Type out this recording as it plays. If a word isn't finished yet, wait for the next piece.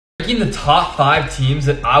Ranking the top 5 teams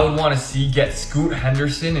that I would want to see get Scoot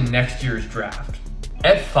Henderson in next year's draft.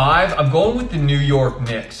 At 5, I'm going with the New York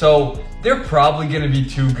Knicks. So they're probably going to be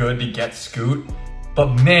too good to get Scoot,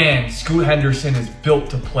 but man, Scoot Henderson is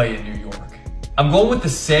built to play in New York. I'm going with the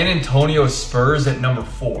San Antonio Spurs at number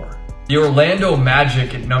 4. The Orlando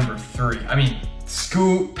Magic at number 3. I mean,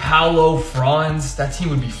 Scoot, Paolo, Franz, that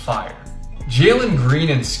team would be fire. Jalen Green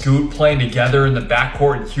and Scoot playing together in the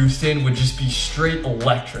backcourt in Houston would just be straight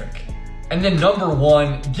electric. And then number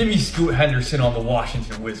 1, give me Scoot Henderson on the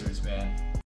Washington Wizards, man.